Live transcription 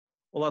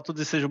Olá a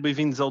todos e sejam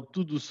bem-vindos ao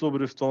Tudo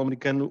sobre o Futebol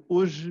Americano,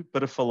 hoje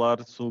para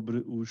falar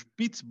sobre os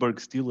Pittsburgh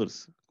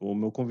Steelers, com o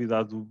meu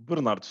convidado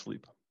Bernardo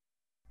Felipe.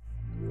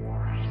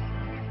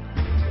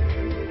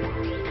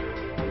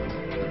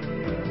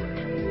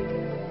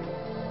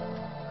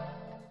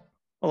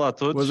 Olá a Boas,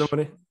 todos.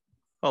 Amari.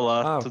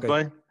 Olá, Ok. tudo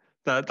bem?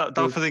 Estava a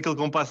Tudo. fazer aquele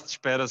compasso de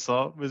espera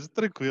só, mas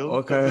tranquilo,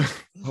 Ok.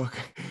 Ok.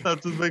 está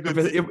tudo bem Eu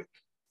pensei, contigo?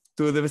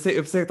 eu pensei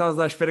que estavas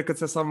à espera que eu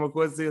dissesse alguma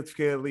coisa e eu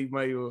fiquei ali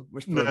meio.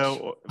 Mas prontos.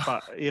 Não,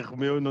 pá, erro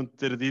meu não te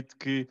ter dito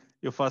que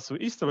eu faço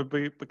isto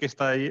também para quem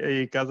está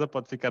aí em casa,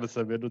 pode ficar a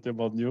saber, não tem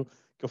mal nenhum,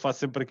 que eu faço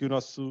sempre aqui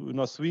o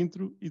nosso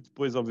intro e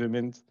depois,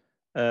 obviamente,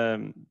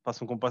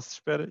 passo um compasso de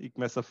espera e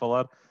começo a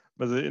falar.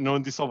 Mas eu não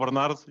disse ao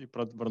Bernardo, e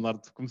pronto,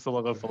 Bernardo começou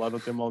logo a falar, não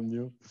tem mal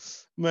nenhum.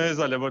 Mas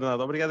olha,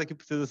 Bernardo, obrigado aqui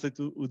por teres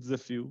aceito o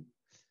desafio.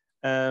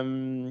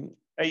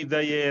 A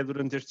ideia é,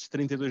 durante estes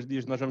 32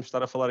 dias, nós vamos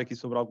estar a falar aqui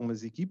sobre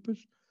algumas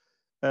equipas,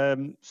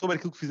 sobre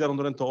aquilo que fizeram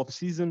durante a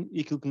off-season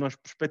e aquilo que nós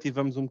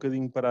perspectivamos um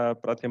bocadinho para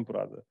a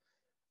temporada.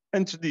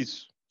 Antes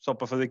disso, só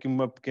para fazer aqui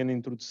uma pequena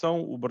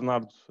introdução, o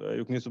Bernardo,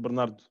 eu conheço o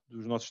Bernardo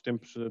dos nossos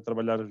tempos a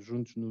trabalhar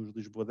juntos nos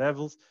Lisboa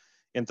Devils.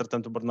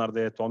 Entretanto, o Bernardo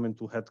é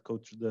atualmente o head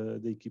coach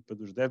da equipa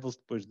dos Devils.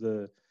 Depois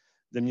da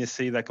minha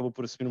saída, acabou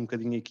por assumir um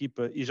bocadinho a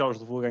equipa e já os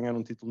levou a ganhar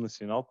um título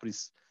nacional, por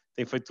isso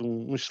tem feito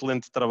um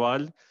excelente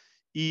trabalho.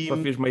 Só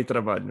E fiz meio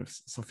trabalho.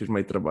 Só fiz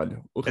meio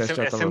trabalho. O é resto sempre,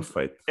 já é estava sempre,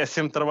 feito. é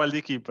sempre trabalho de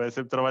equipa, é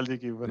sempre trabalho de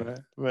equipa, não Sim.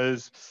 é?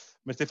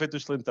 Mas tem feito um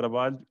excelente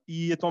trabalho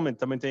e atualmente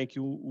também tem aqui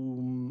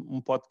um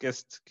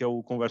podcast que é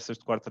o Conversas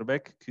de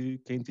Quarterback, que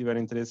quem tiver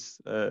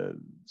interesse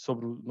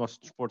sobre o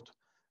nosso desporto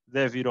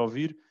deve ir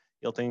ouvir.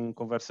 Ele tem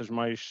conversas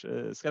mais,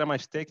 se calhar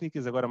mais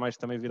técnicas, agora mais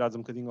também viradas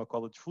um bocadinho ao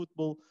college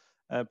football,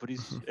 por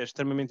isso é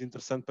extremamente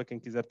interessante para quem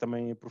quiser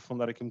também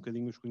aprofundar aqui um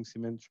bocadinho os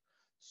conhecimentos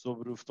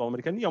sobre o futebol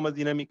americano. E é uma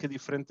dinâmica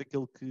diferente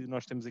daquilo que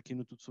nós temos aqui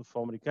no Tudo sobre o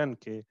Futebol Americano,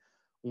 que é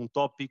um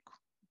tópico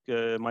que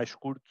é mais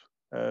curto.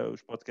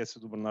 Os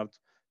podcasts do Bernardo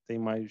têm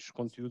mais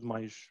conteúdo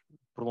mais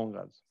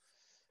prolongado.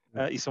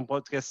 E são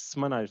podcasts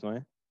semanais, não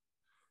é?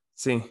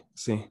 Sim,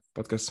 sim.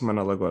 Podcast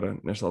semanal agora,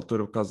 nesta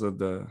altura, por causa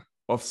da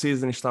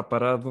off-season, está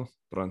parado.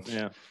 Prontos.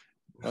 É.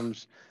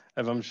 Vamos,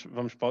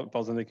 vamos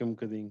pausando aqui um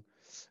bocadinho.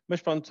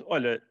 Mas pronto,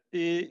 olha,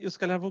 eu se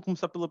calhar vou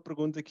começar pela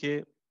pergunta que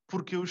é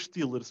porquê os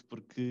Steelers?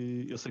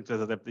 Porque eu sei que tu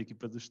és adepto da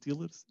equipa dos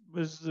Steelers,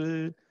 mas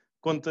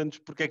conta-nos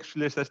porque é que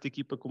escolheste esta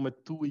equipa como a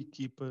tua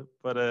equipa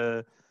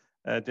para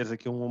teres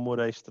aqui um amor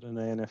extra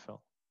na NFL.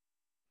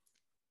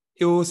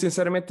 Eu,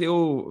 sinceramente,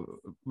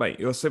 bem,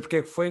 eu sei porque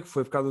é que foi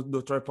por causa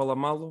do Troy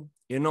Polamalu.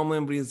 Eu não me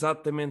lembro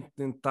exatamente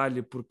em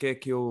detalhe porque é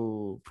que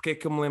eu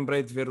me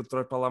lembrei de ver o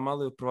Troy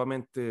Polamalu. Eu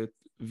provavelmente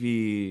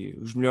vi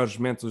os melhores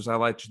momentos, os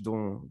highlights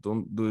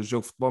do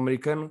jogo de futebol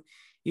americano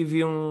e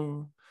vi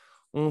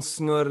um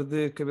senhor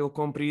de cabelo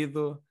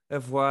comprido a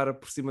voar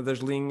por cima das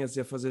linhas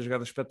e a fazer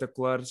jogadas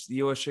espetaculares e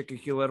eu achei que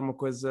aquilo era uma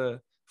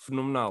coisa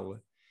fenomenal.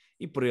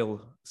 E por ele,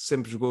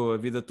 sempre jogou a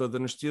vida toda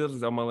nos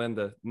Steelers, é uma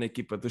lenda na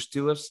equipa dos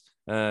Steelers.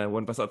 O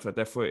ano passado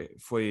até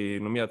foi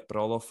nomeado para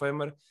Hall of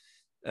Famer.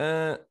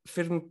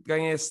 Fez-me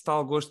ganhar esse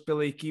tal gosto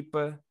pela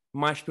equipa,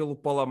 mais pelo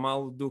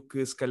Polamalu do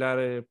que se calhar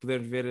poder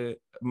ver.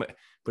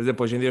 Por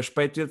exemplo, hoje em dia os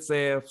Patriots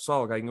o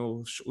pessoal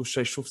ganhou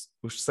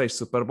os seis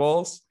Super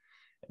Bowls,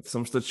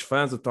 somos todos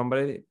fãs, o Tom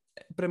Brady.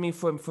 Para mim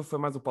foi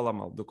mais o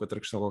Polamalu do que outra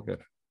questão qualquer.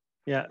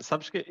 Yeah,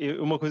 sabes que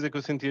uma coisa que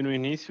eu sentia no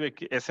início é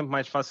que é sempre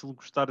mais fácil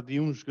gostar de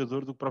um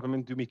jogador do que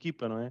propriamente de uma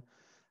equipa, não é?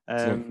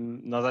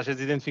 Sim, Nós às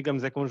vezes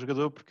identificamos com um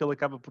jogador porque ele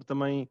acaba por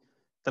também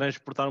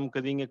transportar um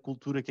bocadinho a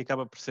cultura que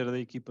acaba por ser da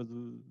equipa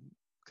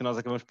que nós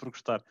acabamos por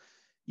gostar.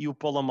 E o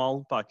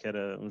Paulo pá, que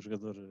era um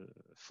jogador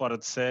fora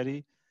de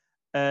série,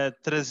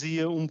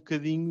 trazia um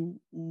bocadinho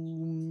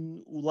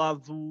o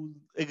lado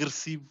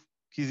agressivo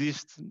que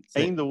existe sim.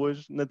 ainda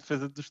hoje na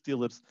defesa dos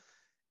Steelers.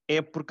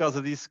 É por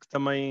causa disso que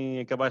também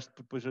acabaste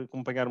por depois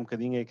acompanhar um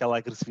bocadinho aquela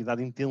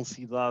agressividade,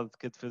 intensidade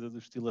que a defesa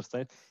dos Steelers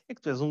tem. É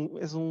que tu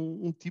és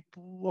um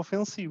tipo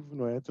ofensivo,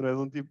 não é? Tu não és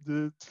um tipo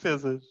de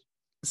defesas.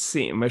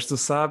 Sim, mas tu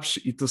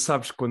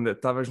sabes quando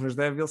estavas nos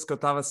Devils que eu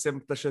estava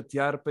sempre a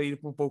chatear para ir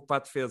um pouco para a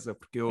defesa,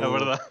 porque É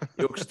verdade.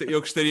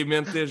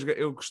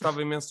 eu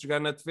gostava imenso de jogar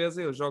na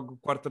defesa, eu jogo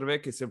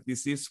quarterback e sempre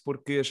disse isso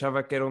porque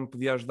achava que era onde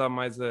podia ajudar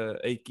mais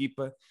a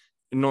equipa.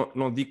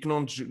 Não digo que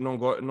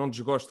não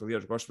desgosto,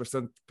 aliás, gosto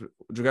bastante de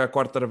jogar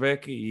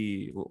quarterback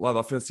e lado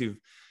ofensivo,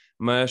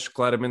 mas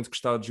claramente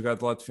gostava de jogar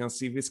do lado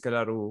defensivo e se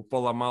calhar o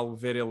Paulo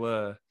ver ele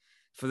a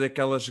fazer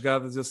aquelas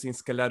jogadas, eu sim,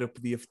 se calhar eu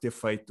podia ter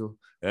feito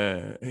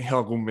em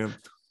algum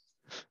momento.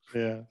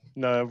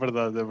 Não, é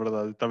verdade, é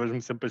verdade.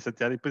 Estavas-me sempre a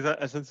chatear. E depois,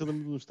 às vezes, eu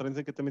lembro de uns treinos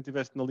em que também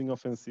estiveste na linha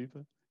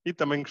ofensiva e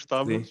também Sim,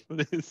 gostavas, por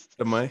isso.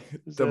 também,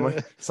 Já também.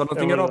 Só não é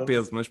tinha era o verdade.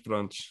 peso, mas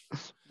prontos.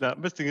 Não,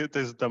 mas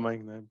tens o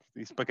tamanho, né?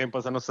 Isso para quem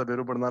possa não saber,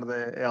 o Bernardo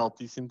é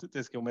altíssimo. Tu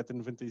tens que é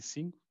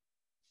 1,95 m.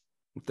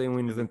 Tem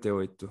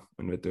 1,98.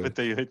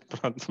 98,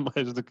 pronto,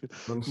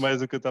 mais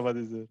do que eu estava a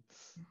dizer.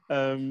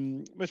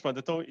 Mas pronto,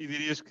 então, e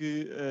dirias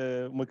que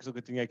uma questão que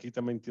eu tinha aqui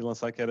também de te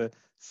lançar, que era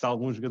se há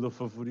algum jogador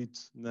favorito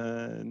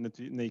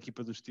na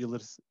equipa dos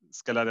Steelers,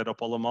 se calhar era o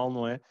Paulo Amal,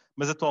 não é?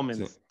 Mas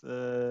atualmente,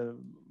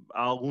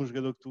 há algum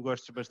jogador que tu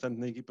gostes bastante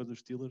na equipa dos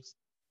Steelers?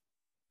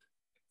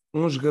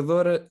 Um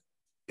jogador,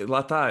 lá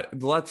está,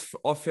 do lado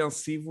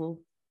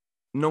ofensivo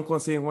não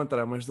consigo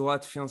encontrar, mas do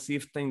lado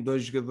defensivo tem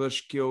dois jogadores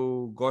que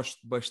eu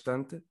gosto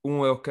bastante.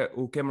 Um é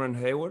o Cameron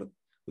Hayward,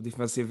 o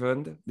defensive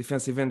end,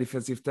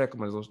 defensive tackle,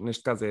 mas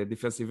neste caso é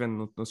defensive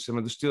end no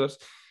sistema dos Steelers,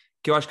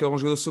 que eu acho que é um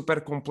jogador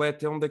super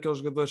completo, é um daqueles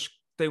jogadores que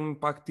tem um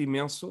impacto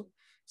imenso,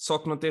 só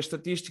que não tem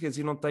estatísticas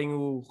e não tem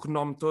o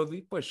renome todo, e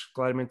depois,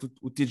 claramente,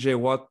 o TJ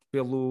Watt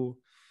pelo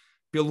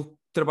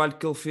trabalho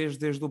que ele fez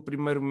desde o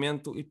primeiro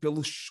momento e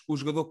pelo o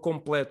jogador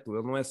completo.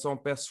 Ele não é só um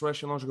pass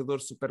rush, ele é um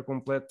jogador super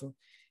completo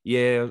e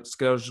é, se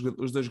calhar,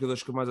 os dois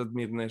jogadores que eu mais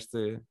admiro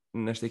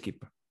nesta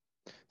equipa.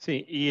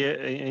 Sim, e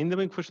ainda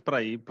bem que foste para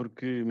aí,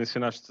 porque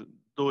mencionaste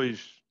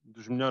dois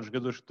dos melhores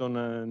jogadores que estão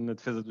na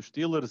defesa dos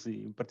Steelers, e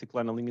em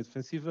particular na linha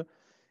defensiva,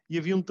 e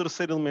havia um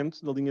terceiro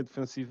elemento da linha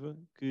defensiva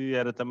que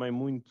era também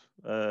muito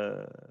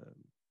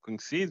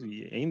conhecido,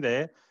 e ainda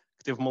é,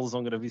 que teve uma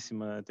lesão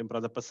gravíssima a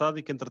temporada passada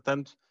e que,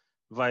 entretanto,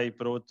 vai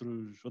para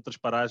outras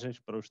paragens,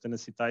 para os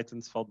Tennessee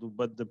Titans, falo do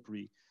Bud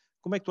Dupree.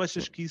 Como é que tu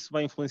achas que isso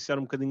vai influenciar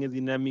um bocadinho a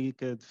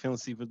dinâmica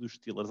defensiva dos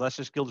Steelers?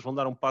 Achas que eles vão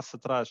dar um passo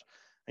atrás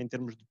em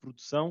termos de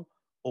produção,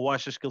 ou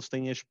achas que eles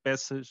têm as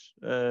peças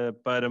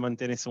para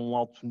manterem-se a um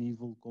alto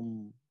nível,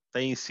 como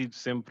têm sido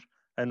sempre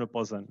ano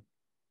após ano?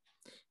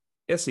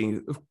 É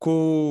assim,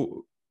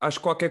 acho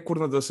que qualquer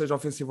coordenador, seja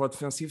ofensivo ou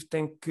defensivo,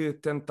 tem que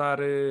tentar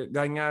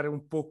ganhar um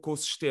pouco o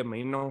sistema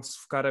e não se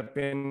focar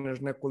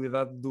apenas na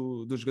qualidade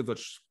dos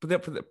jogadores.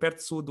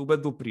 Perde-se do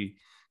Bud Dupree,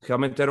 que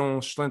realmente era um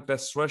excelente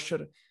pass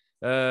rusher,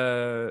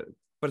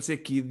 parecia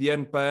que de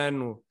ano para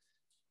ano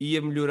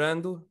ia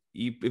melhorando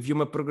e havia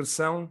uma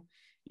progressão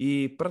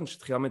e pronto,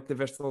 realmente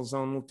teve esta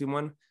lesão no último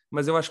ano,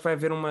 mas eu acho que vai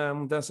haver uma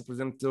mudança. Por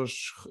exemplo,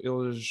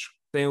 eles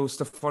têm o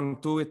Stephon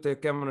Tuitt, tem o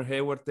Cameron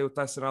Hayward, tem o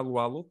Tyson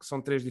Alualu, que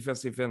são três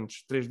defensive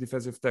ends, três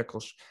defensive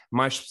tackles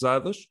mais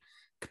pesados,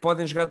 que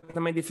podem jogar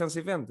também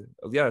defensive end.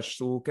 Aliás,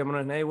 o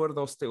Cameron Hayward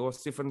ou o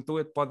Stephen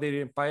Tuitt podem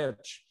ir para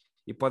edge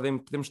e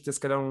podemos ter se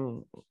calhar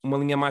uma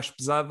linha mais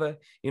pesada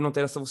e não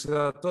ter essa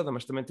velocidade toda,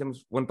 mas também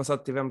temos, o ano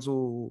passado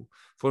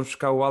fomos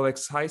buscar o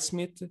Alex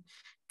Highsmith,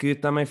 que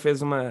também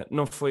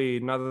não foi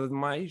nada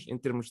demais em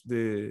termos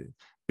de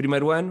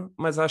primeiro ano,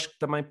 mas acho que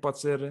também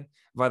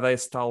vai dar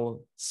esse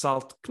tal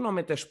salto, que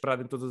normalmente é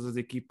esperado em todas as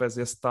equipas,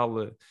 esse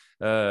tal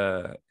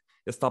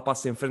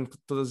passo em frente que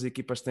todas as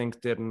equipas têm que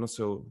ter nos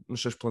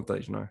seus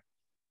plantéis, não é?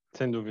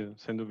 Sem dúvida,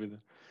 sem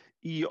dúvida.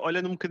 E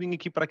olhando um bocadinho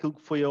aqui para aquilo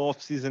que foi a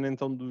off-season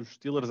então dos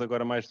Steelers,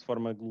 agora mais de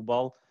forma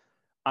global,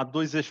 há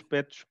dois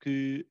aspectos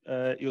que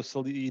eu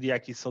iria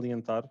aqui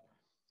salientar.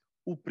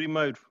 O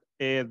primeiro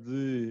é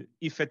de,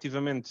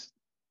 efetivamente,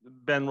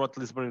 Ben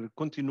Roethlisberger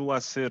continua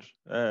a ser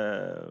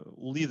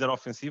o líder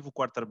ofensivo, o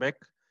quarterback,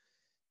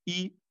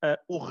 e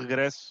o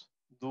regresso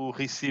do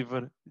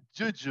receiver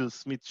Juju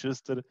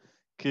Smith-Schuster,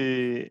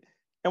 que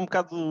é um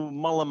bocado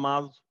mal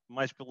amado,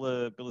 mais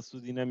pela sua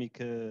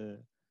dinâmica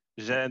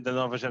da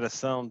nova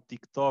geração, de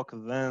TikTok,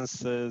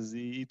 danças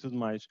e tudo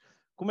mais.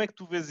 Como é que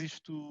tu vês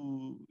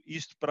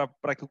isto para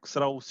aquilo que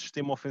será o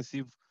sistema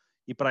ofensivo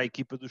e para a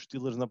equipa dos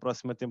Steelers na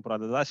próxima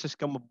temporada? Achas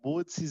que é uma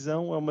boa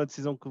decisão ou é uma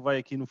decisão que vai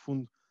aqui, no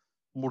fundo,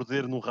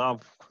 morder no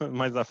rabo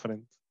mais à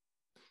frente?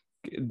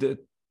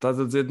 Estás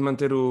a dizer de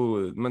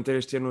manter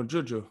este ano o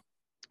Juju?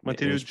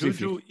 Manterem o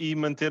Juju e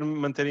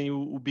manterem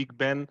o Big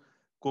Ben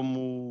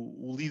como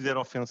o líder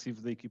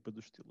ofensivo da equipa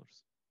dos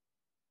Steelers.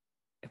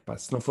 Epá,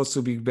 se não fosse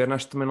o Big Ben,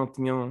 acho que também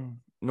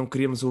não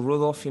queríamos o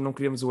Rudolph e não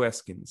queríamos o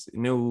Haskins,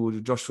 nem o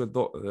Joshua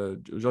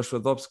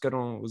Dobbs, que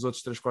eram os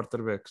outros três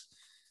quarterbacks.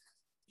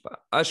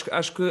 Acho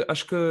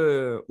que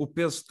o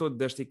peso todo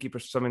desta equipa,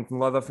 especialmente no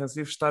lado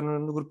ofensivo, está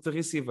no grupo de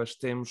receivers.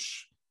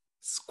 Temos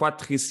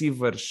 4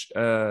 receivers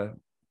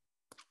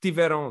que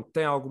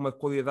têm alguma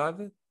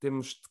qualidade.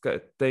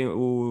 Tem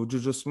o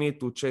Juju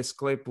Smith, o Chase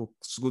Claypool,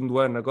 segundo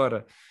ano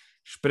agora,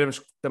 esperemos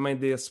que também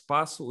dê esse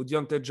passo. O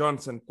Deontay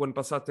Johnson, que o ano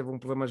passado teve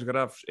problemas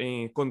graves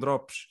com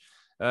drops,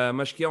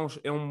 mas que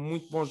é um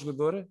muito bom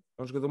jogador,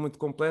 é um jogador muito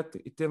completo.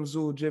 E temos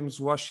o James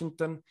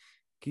Washington,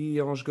 que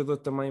é um jogador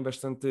também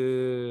bastante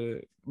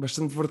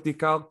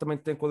vertical, que também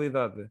tem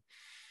qualidade.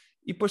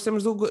 E depois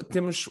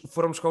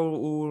foram buscar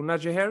o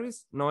Najee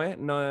Harris, não é?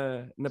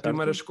 Na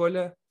primeira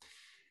escolha.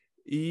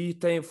 E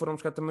foram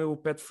buscar também o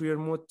Pat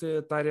Freiermuth,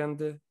 tight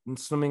end,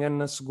 se não me engano,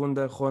 na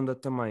segunda ronda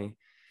também.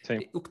 Sim.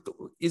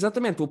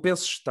 Exatamente, o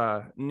peso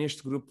está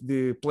neste grupo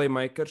de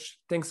playmakers,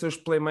 tem que ser os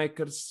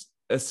playmakers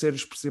a ser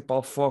o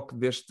principal foco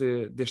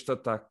deste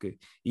ataque.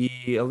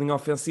 E a linha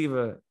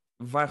ofensiva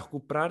vai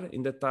recuperar,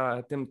 ainda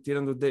está,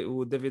 tirando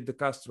o David de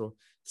Castro,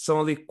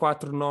 são ali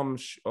 4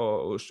 nomes,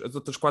 ou as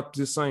outras 4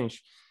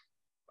 posições,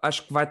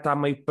 acho que vai estar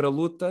meio para a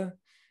luta.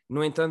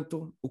 No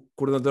entanto, o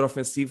coordenador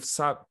ofensivo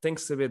tem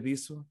que saber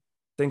disso,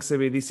 tem que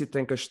saber disso e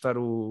tem que ajustar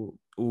o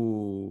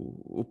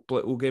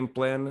game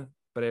plan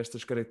para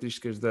estas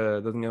características da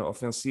linha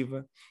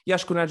ofensiva. E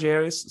acho que o Najee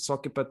Harris, só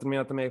que para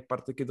terminar também a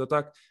parte aqui do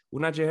ataque, o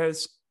Najee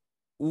Harris,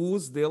 o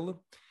uso dele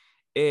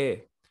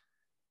é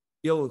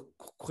ele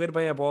correr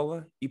bem a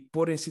bola e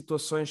pôr em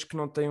situações que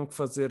não tenham que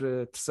fazer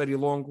terceiro e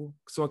longo,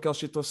 que são aquelas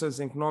situações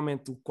em que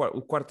normalmente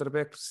o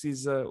quarterback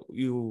precisa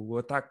e o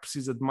ataque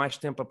precisa de mais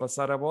tempo a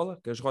passar a bola,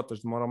 que as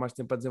rotas demoram mais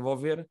tempo a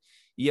desenvolver,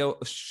 e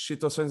as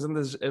situações onde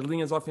as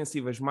linhas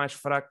ofensivas mais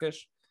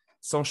fracas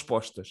são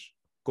expostas,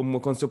 como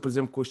aconteceu, por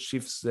exemplo, com os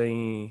Chiefs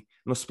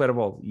no Super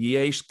Bowl. E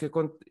é isto que,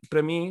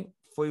 para mim,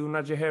 foi o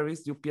Najee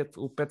Harris e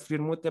o Pat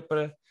Freiermuth é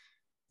para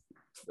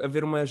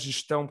haver uma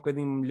gestão um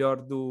bocadinho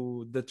melhor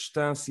da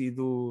distância e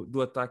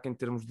do ataque em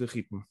termos de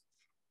ritmo.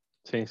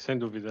 Sim, sem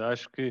dúvida.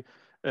 Acho que.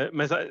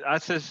 Mas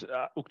achas.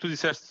 O que tu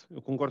disseste,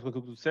 eu concordo com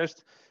aquilo que tu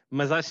disseste,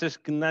 mas achas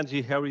que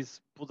Najee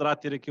Harris poderá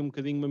ter aqui um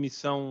bocadinho uma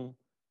missão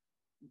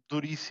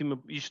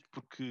duríssima? Isto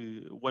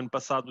porque o ano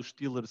passado os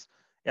Steelers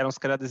eram, se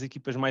calhar, das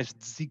equipas mais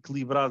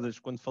desequilibradas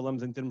quando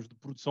falamos em termos de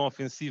produção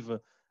ofensiva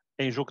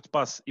em jogo de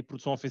passe e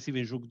produção ofensiva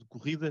em jogo de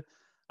corrida.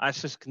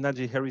 Achas que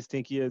Najee Harris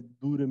tem aqui a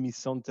dura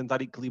missão de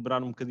tentar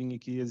equilibrar um bocadinho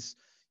aqui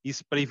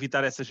isso para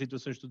evitar essas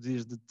situações que tu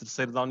dizias de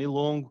terceiro down e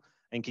longo,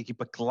 em que a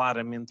equipa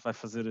claramente vai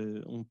fazer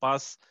um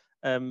passe,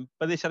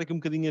 para deixar aqui um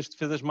bocadinho as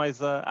defesas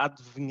mais a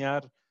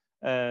adivinhar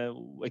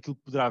aquilo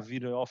que poderá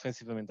vir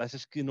ofensivamente?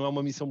 Achas que não é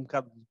uma missão um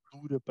bocado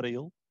dura para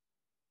ele?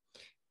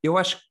 Eu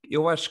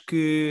acho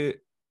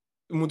que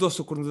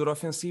mudou-se o coordenador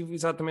ofensivo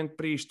exatamente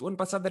para isto. O ano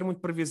passado era muito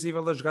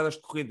previsível as jogadas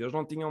de corrida. Eles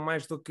não tinham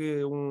mais do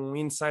que um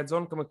inside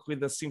zone, que é uma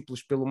corrida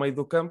simples pelo meio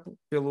do campo,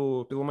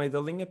 pelo meio da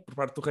linha, por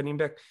parte do running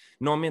back,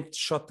 normalmente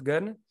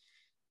shotgun,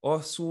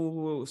 ou se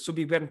o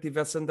Big Ben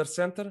tivesse under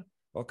center,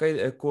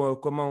 ok,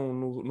 com a mão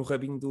no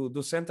rabinho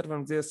do center,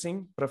 vamos dizer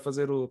assim, para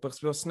receber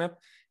o snap.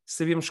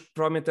 Sabíamos que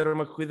provavelmente era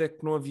uma corrida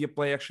que não havia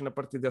play action a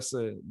partir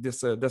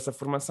dessa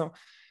formação.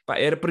 Pá,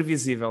 era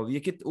previsível. E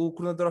aqui o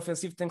coordenador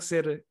ofensivo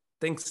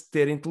tem que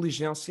ter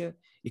inteligência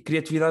e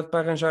criatividade para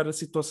arranjar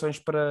situações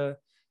para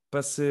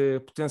se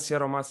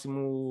potenciar ao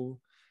máximo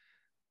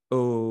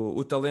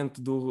o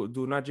talento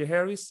do Najee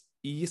Harris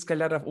e se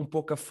calhar um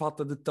pouco a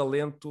falta de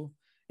talento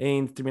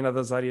em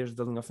determinadas áreas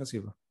da linha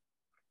ofensiva.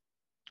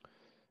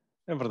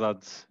 É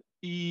verdade.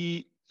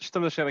 E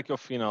estamos a chegar aqui ao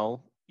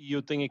final e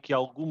eu tenho aqui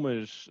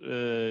algumas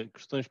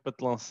questões para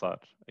te lançar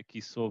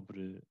aqui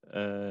sobre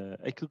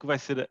aquilo que vai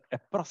ser a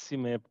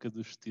próxima época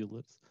dos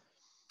Steelers,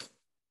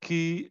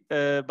 que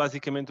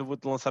basicamente eu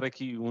vou-te lançar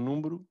aqui um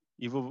número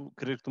e vou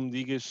querer que tu me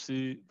digas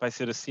se vai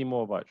ser acima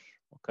ou abaixo,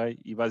 ok?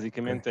 E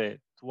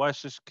basicamente tu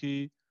achas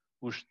que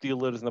os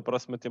Steelers na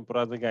próxima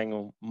temporada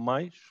ganham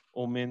mais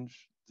ou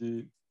menos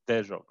de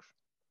 10 jogos?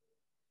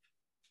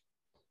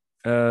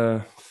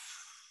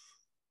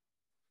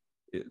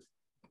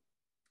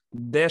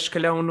 10, se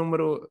calhar um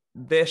número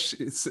 10,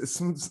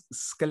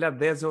 se calhar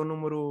 10 é o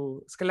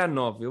número, se calhar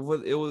 9,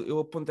 eu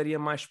apontaria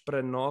mais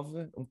para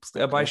 9,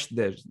 abaixo de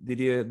 10,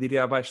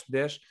 diria abaixo de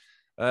 10,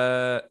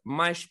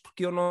 mais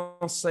porque eu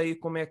não sei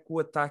como é que o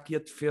ataque e a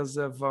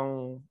defesa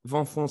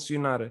vão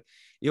funcionar.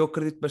 Eu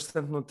acredito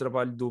bastante no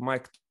trabalho do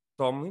Mike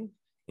Tomlin,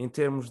 em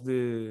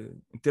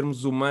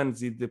termos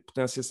humanos e de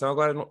potenciação.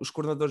 Agora, os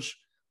coordenadores,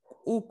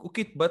 o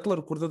Kit Butler,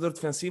 o coordenador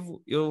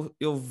defensivo, eu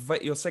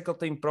sei que ele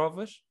tem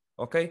provas,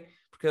 ok?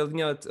 Porque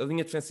a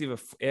linha defensiva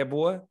é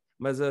boa,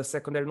 mas a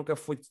secondary nunca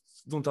foi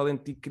de um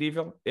talento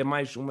incrível, é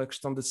mais uma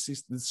questão de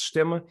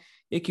sistema,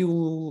 e aqui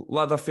o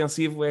lado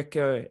ofensivo é que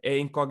é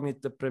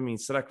incógnita para mim.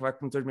 Será que vai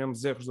cometer os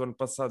mesmos erros do ano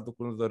passado do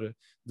coordenador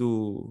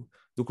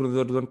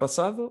do ano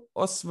passado,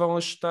 ou se vão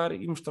ajustar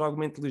e mostrar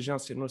alguma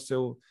inteligência no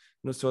seu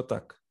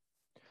ataque?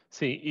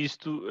 Sim,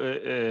 isto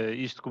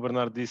que o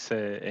Bernardo disse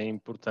é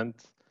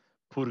importante,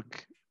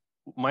 porque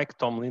o Mike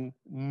Tomlin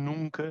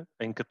nunca,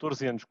 em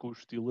 14 anos com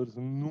os Steelers,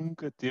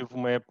 nunca teve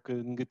uma época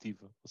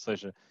negativa. Ou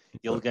seja,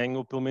 ele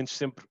ganhou pelo menos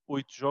sempre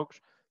 8 jogos.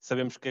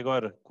 Sabemos que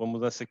agora, com a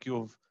mudança que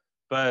houve,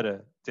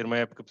 para ter uma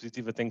época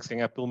positiva tem que se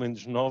ganhar pelo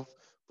menos 9.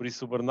 Por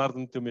isso o Bernardo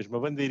meteu mesmo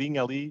a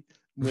bandeirinha ali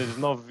nas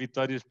 9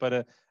 vitórias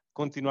para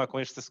continuar com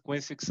esta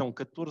sequência, que são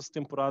 14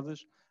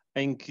 temporadas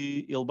em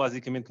que ele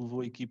basicamente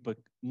levou a equipa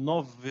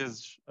 9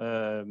 vezes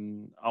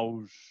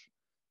aos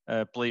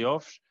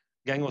playoffs,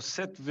 ganhou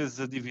 7 vezes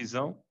a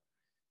divisão,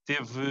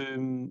 teve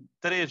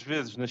 3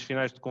 vezes nas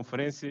finais de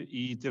conferência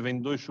e teve em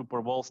 2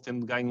 Super Bowls,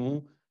 tendo ganho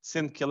um,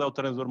 sendo que ele é o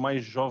treinador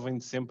mais jovem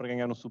de sempre a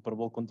ganhar um Super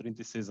Bowl com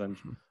 36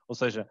 anos. Ou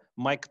seja,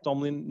 Mike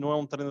Tomlin não é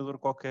um treinador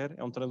qualquer,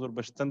 é um treinador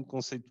bastante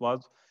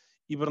conceituado.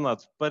 E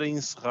Bernardo, para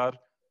encerrar,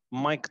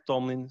 Mike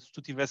Tomlin, se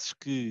tu tivesses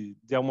que,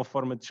 de alguma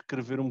forma,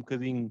 descrever um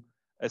bocadinho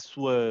a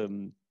sua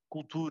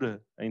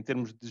cultura em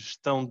termos de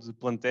gestão de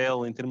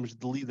plantel, em termos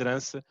de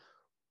liderança,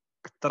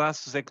 que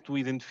traços é que tu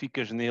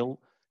identificas nele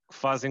que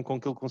fazem com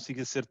que ele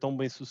consiga ser tão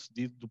bem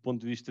sucedido do ponto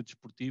de vista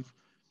desportivo,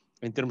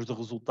 em termos de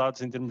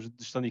resultados, em termos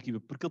de gestão de equipa?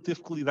 Porque ele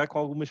teve que lidar com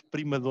algumas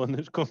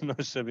primadonas, como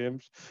nós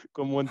sabemos,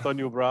 como o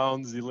Antonio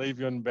Browns e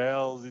Le'Veon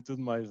Bells e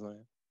tudo mais, não é?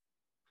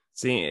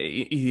 Sim,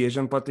 e a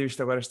gente pode ter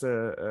visto agora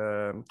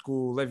que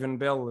o Le'Veon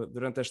Bell,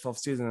 durante esta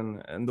off-season,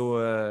 andou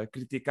a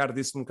criticar,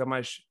 disse que nunca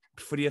mais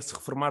preferia se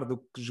reformar do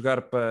que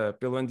jogar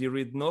pelo Andy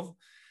Reid de novo,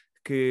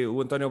 que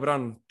o Antonio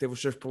Brown teve os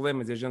seus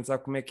problemas e a gente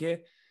sabe como é que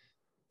é.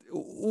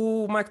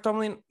 O Mike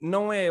Tomlin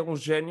não é um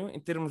gênio em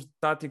termos de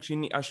táticos,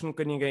 e acho que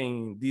nunca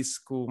ninguém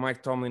disse que o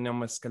Mike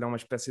Tomlin é se calhar uma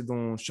espécie de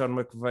um Sean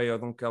McVay ou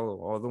de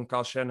um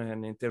Kyle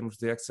Shanahan em termos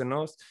de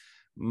X&O's,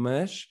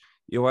 mas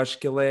eu acho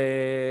que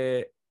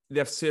ele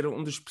deve ser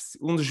um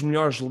dos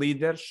melhores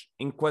líderes,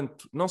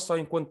 não só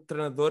enquanto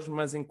treinador,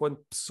 mas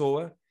enquanto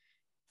pessoa,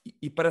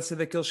 e parece ser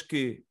daqueles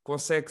que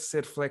consegue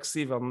ser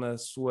flexível na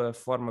sua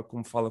forma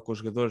como fala com os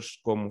jogadores,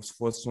 como se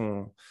fosse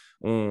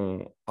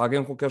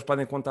alguém com quem eles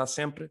podem contar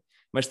sempre,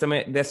 mas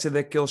também deve ser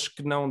daqueles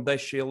que não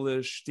deixa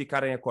eles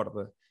esticarem a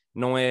corda.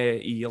 Não é,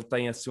 e ele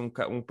tem assim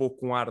um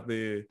pouco um ar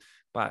de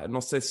pá,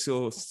 não sei se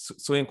eu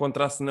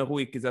encontrasse na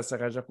rua e quisesse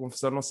arranjar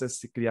confusão, não sei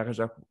se queria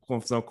arranjar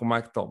confusão com o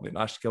Mike Tomlin.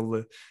 Acho que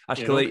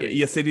ele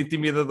ia ser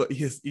intimidador,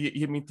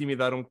 ia me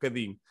intimidar um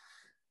bocadinho.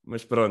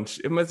 Mas pronto,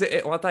 mas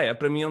lá está,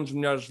 para mim é um dos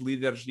melhores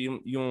líderes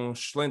e um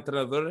excelente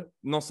treinador,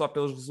 não só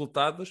pelos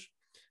resultados,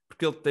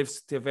 porque ele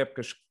teve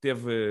épocas que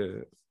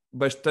teve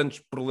bastantes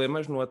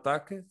problemas no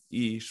ataque,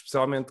 e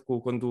especialmente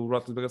quando o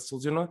Roethlisberger se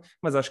lesionou,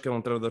 mas acho que é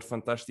um treinador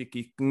fantástico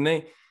e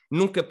que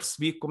nunca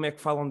percebi como é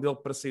que falam dele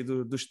para sair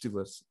dos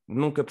Steelers.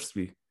 Nunca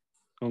percebi.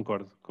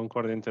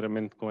 Concordo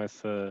inteiramente com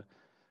essa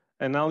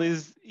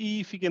análise,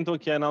 e fica então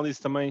aqui a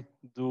análise também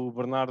do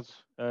Bernardo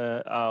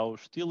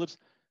aos Steelers.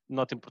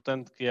 Nota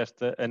importante que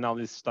esta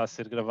análise está a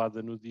ser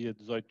gravada no dia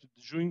 18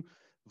 de junho,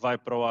 vai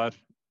para o ar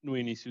no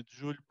início de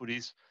julho, por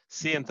isso,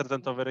 se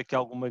entretanto houver aqui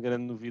alguma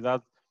grande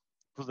novidade,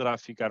 poderá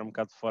ficar um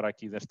bocado fora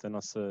aqui desta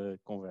nossa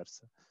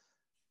conversa.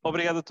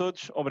 Obrigado a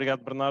todos,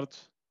 obrigado Bernardo,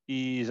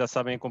 e já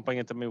sabem,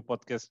 acompanhem também o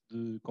podcast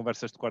de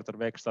Conversas de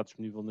Quarterback, que está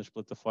disponível nas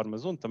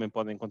plataformas onde também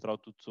podem encontrar o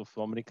tudo sobre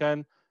futebol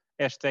americano,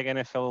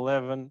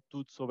 #NFL11,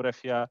 tudo sobre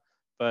FA,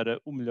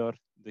 para o melhor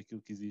daquilo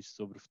que existe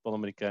sobre futebol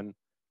americano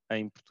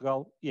em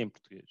Portugal e em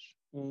português.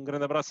 Um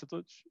grande abraço a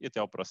todos e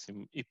até ao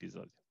próximo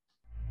episódio.